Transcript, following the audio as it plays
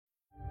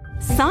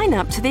Sign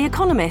up to The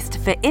Economist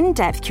for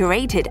in-depth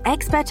curated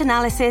expert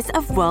analysis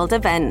of world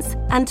events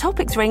and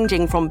topics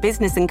ranging from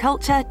business and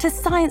culture to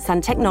science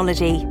and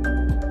technology.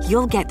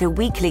 You'll get the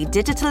weekly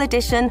digital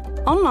edition,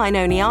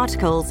 online-only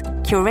articles,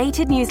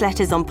 curated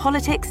newsletters on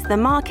politics, the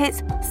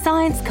markets,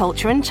 science,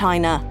 culture and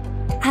China,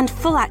 and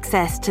full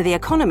access to The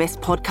Economist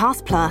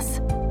Podcast Plus.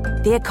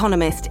 The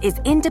Economist is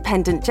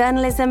independent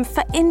journalism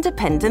for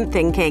independent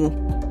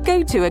thinking.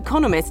 Go to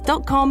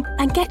economist.com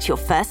and get your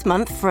first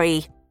month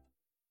free.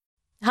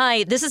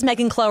 Hi, this is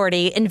Megan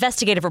Cloherty,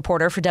 investigative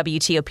reporter for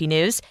WTOP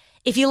News.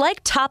 If you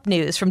like top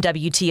news from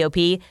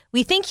WTOP,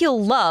 we think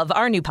you'll love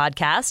our new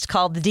podcast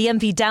called The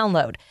DMV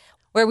Download,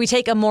 where we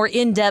take a more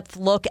in-depth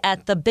look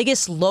at the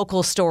biggest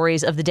local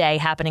stories of the day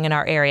happening in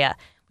our area.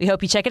 We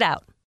hope you check it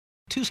out.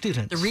 2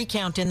 students. The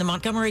recount in the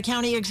Montgomery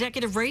County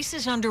executive race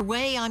is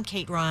underway. I'm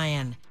Kate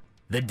Ryan.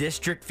 The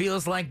district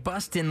feels like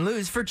bust and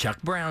lose for Chuck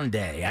Brown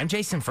Day. I'm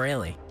Jason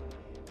Fraley.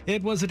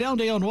 It was a down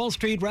day on Wall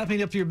Street,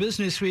 wrapping up your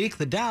business week.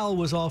 The Dow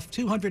was off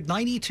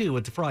 292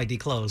 at the Friday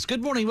close.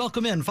 Good morning.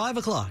 Welcome in. 5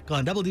 o'clock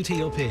on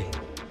WTOP.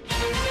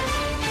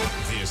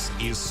 This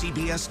is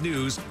CBS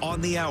News on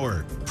the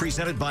Hour,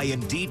 presented by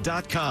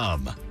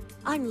Indeed.com.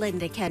 I'm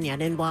Linda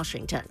Kenyon in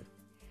Washington.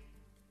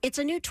 It's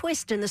a new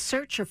twist in the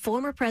search of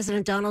former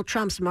President Donald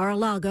Trump's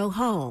Mar-a-Lago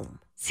home.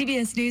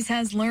 CBS News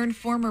has learned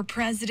former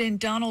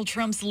President Donald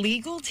Trump's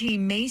legal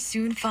team may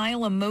soon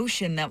file a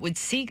motion that would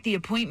seek the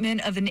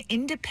appointment of an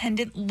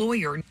independent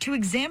lawyer to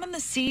examine the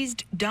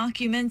seized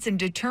documents and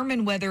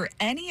determine whether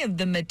any of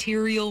the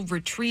material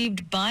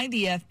retrieved by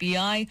the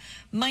FBI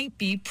might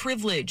be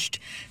privileged.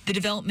 The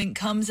development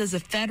comes as a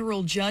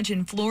federal judge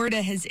in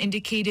Florida has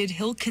indicated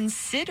he'll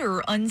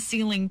consider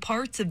unsealing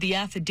parts of the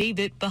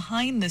affidavit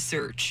behind the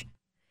search.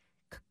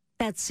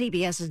 That's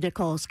CBS's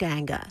Nicole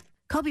Scanga.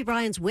 Kobe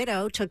Bryant's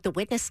widow took the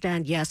witness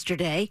stand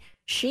yesterday.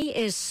 She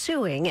is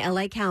suing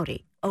L.A.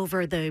 County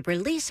over the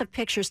release of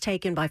pictures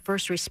taken by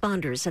first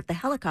responders at the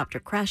helicopter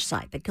crash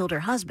site that killed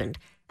her husband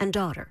and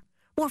daughter.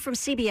 More from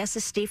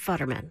CBS's Steve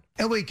Futterman.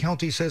 L.A.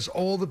 County says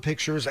all the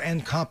pictures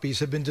and copies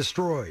have been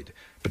destroyed.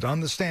 But on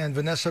the stand,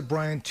 Vanessa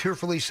Bryant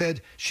tearfully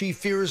said she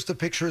fears the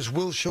pictures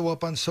will show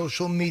up on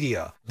social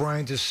media.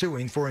 Bryant is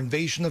suing for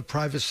invasion of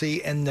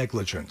privacy and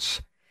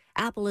negligence.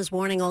 Apple is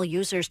warning all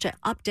users to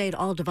update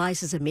all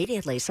devices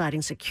immediately,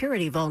 citing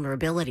security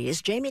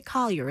vulnerabilities. Jamie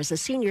Collier is a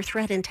senior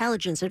threat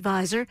intelligence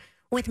advisor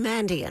with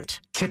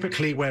Mandiant.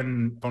 Typically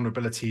when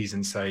vulnerabilities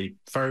in, say,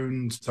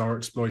 phones are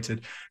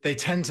exploited, they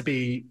tend to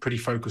be pretty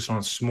focused on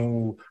a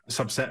small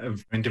subset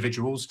of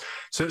individuals.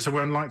 So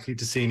we're unlikely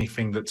to see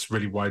anything that's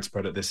really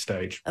widespread at this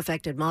stage.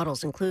 Affected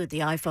models include the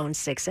iPhone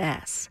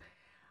 6S.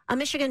 A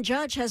Michigan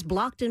judge has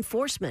blocked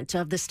enforcement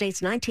of the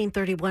state's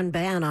 1931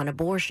 ban on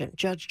abortion.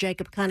 Judge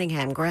Jacob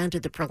Cunningham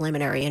granted the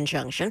preliminary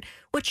injunction,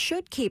 which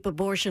should keep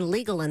abortion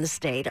legal in the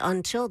state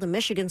until the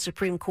Michigan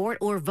Supreme Court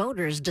or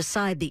voters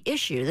decide the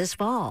issue this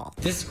fall.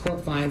 This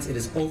court finds it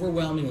is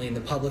overwhelmingly in the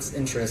public's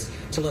interest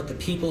to let the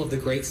people of the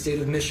great state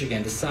of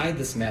Michigan decide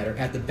this matter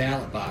at the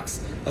ballot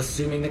box,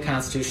 assuming the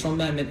constitutional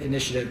amendment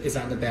initiative is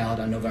on the ballot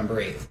on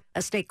November 8th.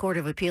 A state court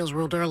of appeals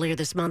ruled earlier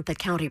this month that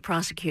county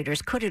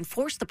prosecutors could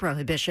enforce the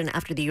prohibition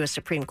after the U.S.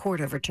 Supreme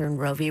Court overturned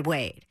Roe v.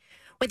 Wade.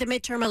 With the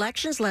midterm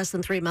elections less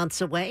than 3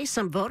 months away,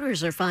 some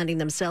voters are finding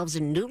themselves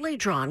in newly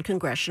drawn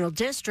congressional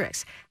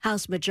districts.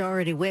 House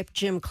Majority Whip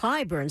Jim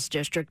Clyburn's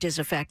district is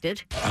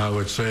affected. I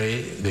would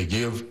say they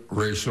give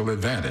racial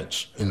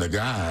advantage, and the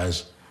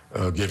guys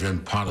giving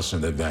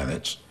partisan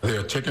advantage. They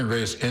are taking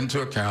race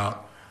into account,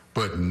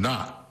 but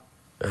not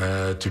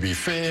to be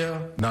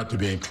fair, not to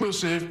be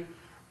inclusive,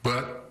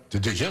 but to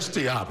do just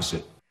the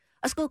opposite.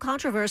 A school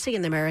controversy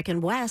in the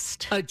American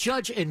West. A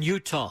judge in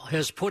Utah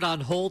has put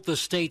on hold the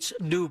state's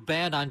new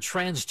ban on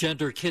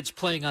transgender kids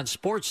playing on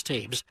sports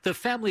teams. The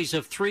families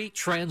of 3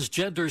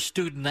 transgender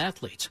student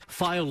athletes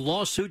filed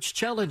lawsuits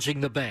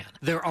challenging the ban.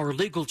 There are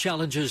legal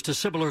challenges to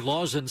similar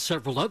laws in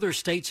several other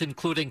states,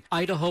 including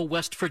Idaho,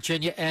 West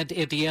Virginia, and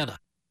Indiana.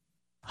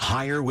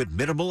 Hire with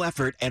minimal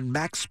effort and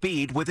max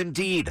speed with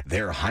Indeed.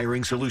 Their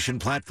hiring solution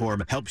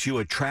platform helps you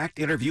attract,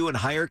 interview, and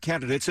hire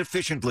candidates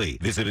efficiently.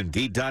 Visit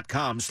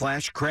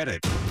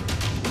Indeed.com/credit.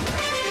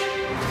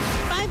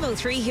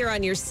 5:03 here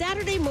on your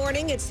Saturday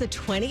morning. It's the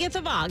 20th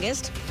of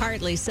August.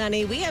 Partly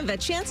sunny. We have a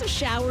chance of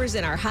showers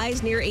and our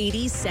highs near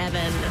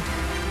 87.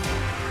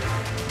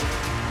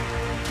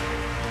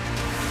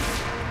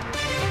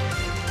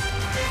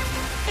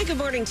 Hey, good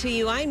morning to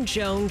you. I'm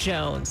Joan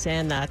Jones,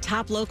 and the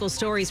top local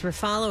stories we're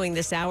following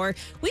this hour.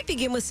 We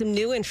begin with some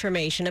new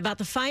information about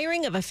the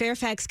firing of a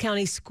Fairfax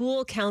County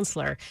school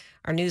counselor.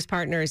 Our news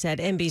partners at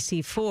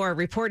NBC4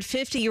 report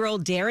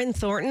 50-year-old Darren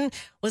Thornton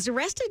was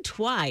arrested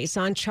twice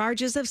on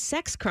charges of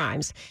sex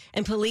crimes,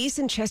 and police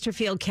in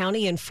Chesterfield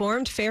County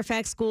informed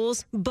Fairfax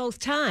schools both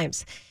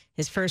times.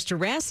 His first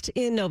arrest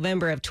in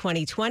November of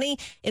 2020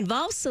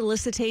 involves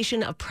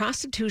solicitation of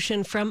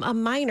prostitution from a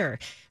minor.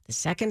 The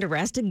second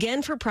arrest,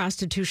 again for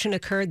prostitution,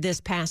 occurred this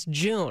past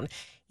June.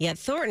 Yet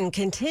Thornton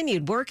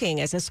continued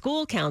working as a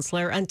school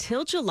counselor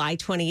until July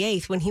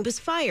 28th when he was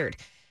fired.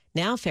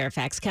 Now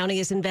Fairfax County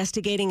is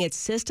investigating its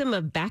system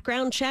of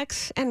background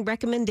checks and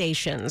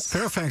recommendations.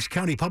 Fairfax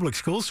County Public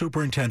School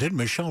Superintendent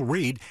Michelle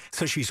Reed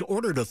says she's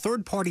ordered a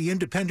third-party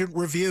independent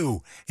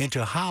review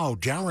into how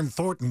Darren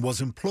Thornton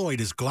was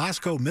employed as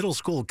Glasgow Middle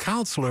School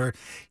counselor,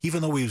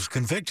 even though he was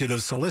convicted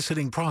of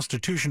soliciting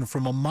prostitution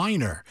from a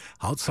minor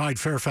outside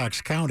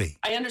Fairfax County.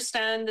 I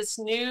understand this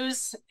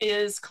news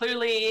is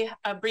clearly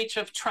a breach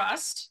of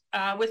trust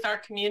with our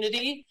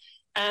community.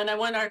 And I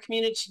want our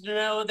community to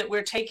know that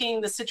we're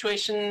taking the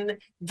situation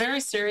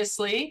very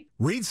seriously.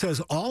 Reed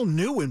says all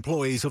new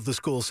employees of the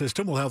school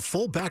system will have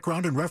full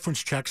background and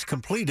reference checks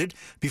completed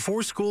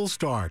before school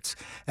starts.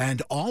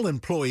 And all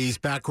employees'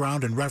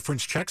 background and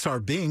reference checks are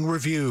being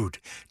reviewed.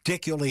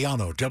 Dick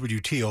Iuliano,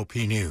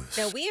 WTOP News.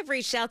 Now, we have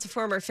reached out to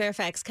former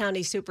Fairfax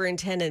County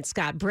Superintendent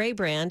Scott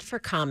Brabrand for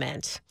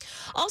comment.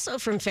 Also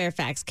from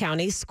Fairfax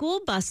County, school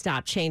bus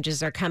stop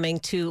changes are coming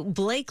to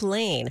Blake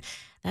Lane.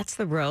 That's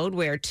the road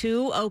where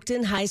 2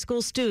 Oakton High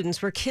School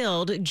students were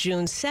killed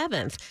June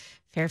 7th.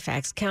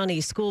 Fairfax County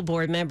School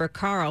Board member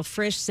Carl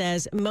Frisch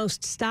says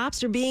most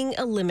stops are being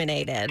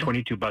eliminated.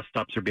 22 bus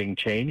stops are being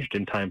changed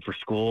in time for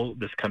school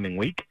this coming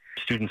week.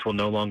 Students will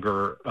no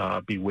longer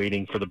be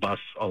waiting for the bus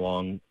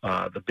along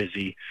the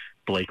busy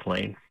Blake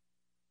Lane.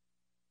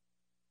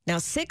 Now,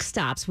 6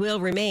 stops will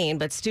remain,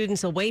 but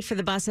students will wait for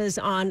the buses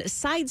on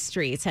side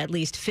streets at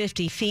least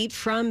 50 feet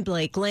from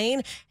Blake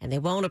Lane, and they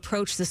won't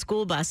approach the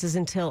school buses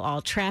until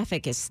all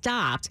traffic is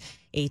stopped.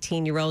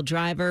 18-year-old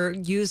driver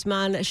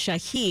Yusman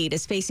Shahid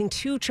is facing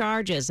 2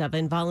 charges of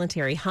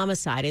involuntary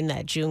homicide in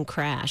that June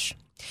crash.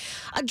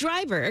 A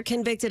driver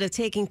convicted of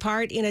taking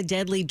part in a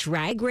deadly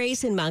drag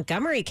race in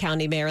Montgomery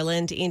County,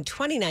 Maryland in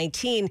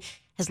 2019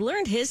 has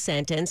learned his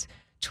sentence.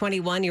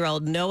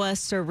 21-year-old Noah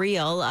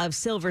Surreal of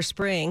Silver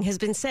Spring has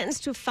been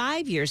sentenced to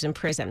 5 years in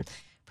prison.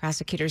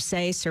 Prosecutors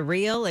say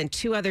Surreal and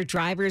 2 other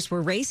drivers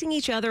were racing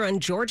each other on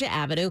Georgia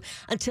Avenue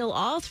until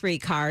all 3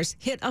 cars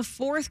hit a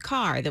 4th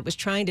car that was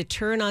trying to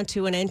turn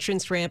onto an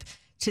entrance ramp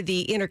to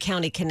the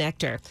Intercounty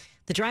Connector.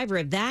 The driver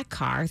of that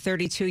car,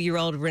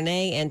 32-year-old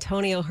Rene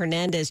Antonio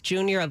Hernandez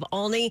Jr. of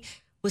Olney,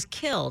 was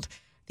killed.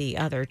 The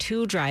other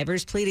 2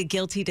 drivers pleaded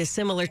guilty to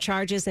similar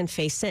charges and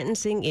face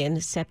sentencing in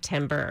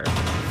September.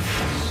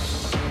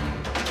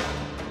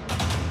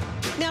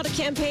 Now to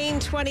campaign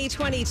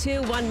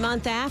 2022, 1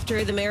 month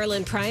after the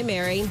Maryland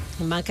primary.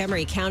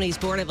 Montgomery County's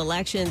Board of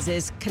Elections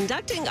is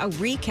conducting a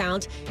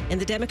recount in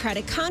the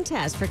Democratic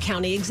contest for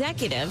county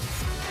executive.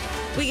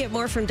 We get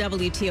more from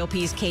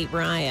WTOP's Kate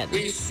Ryan.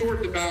 Please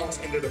sort the ballots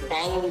into the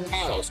following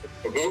piles: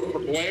 a vote for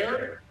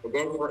Blair, a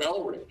vote for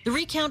Elrich. The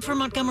recount for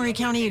Montgomery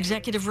County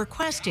executive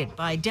requested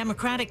by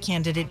Democratic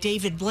candidate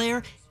David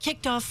Blair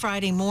kicked off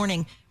Friday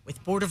morning,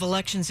 with Board of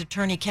Elections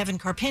attorney Kevin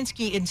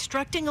Karpinski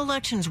instructing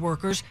elections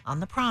workers on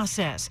the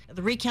process.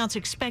 The recount's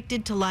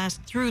expected to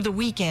last through the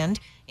weekend.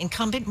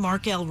 Incumbent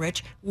Mark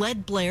Elrich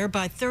led Blair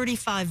by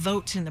 35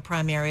 votes in the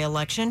primary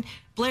election.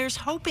 Blair's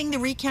hoping the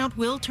recount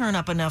will turn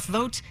up enough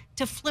votes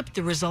to flip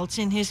the results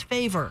in his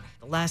favor.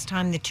 The last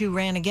time the 2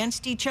 ran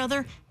against each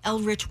other,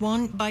 Elrich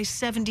won by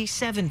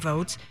 77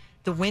 votes.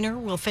 The winner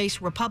will face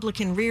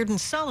Republican Reardon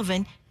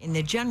Sullivan in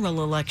the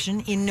general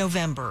election in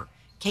November.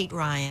 Kate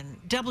Ryan,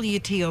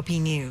 WTOP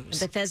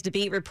News. Bethesda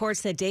Beat reports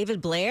that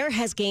David Blair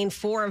has gained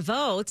 4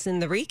 votes in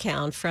the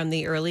recount from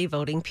the early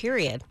voting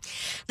period.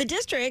 The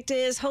district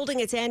is holding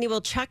its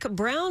annual Chuck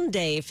Brown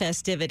Day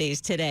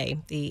festivities today.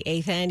 The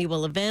 8th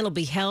annual event will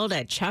be held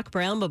at Chuck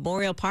Brown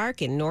Memorial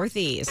Park in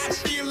Northeast. I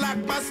feel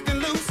like busting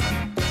loose,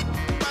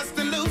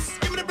 busting loose.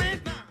 Give me the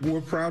bread now. We're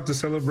proud to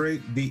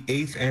celebrate the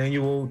 8th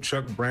annual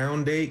Chuck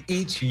Brown Day.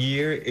 Each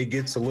year, it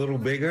gets a little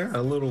bigger,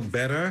 a little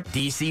better.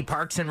 DC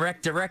Parks and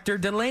Rec Director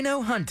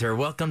Delano Hunter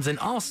welcomes an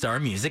all-star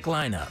music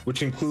lineup,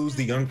 which includes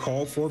the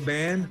Uncalled For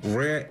Band,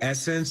 Rare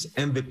Essence,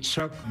 and the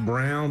Chuck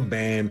Brown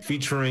Band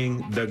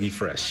featuring Dougie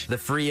Fresh. The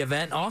free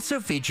event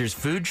also features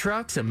food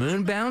trucks, a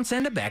moon bounce,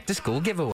 and a back-to-school giveaway.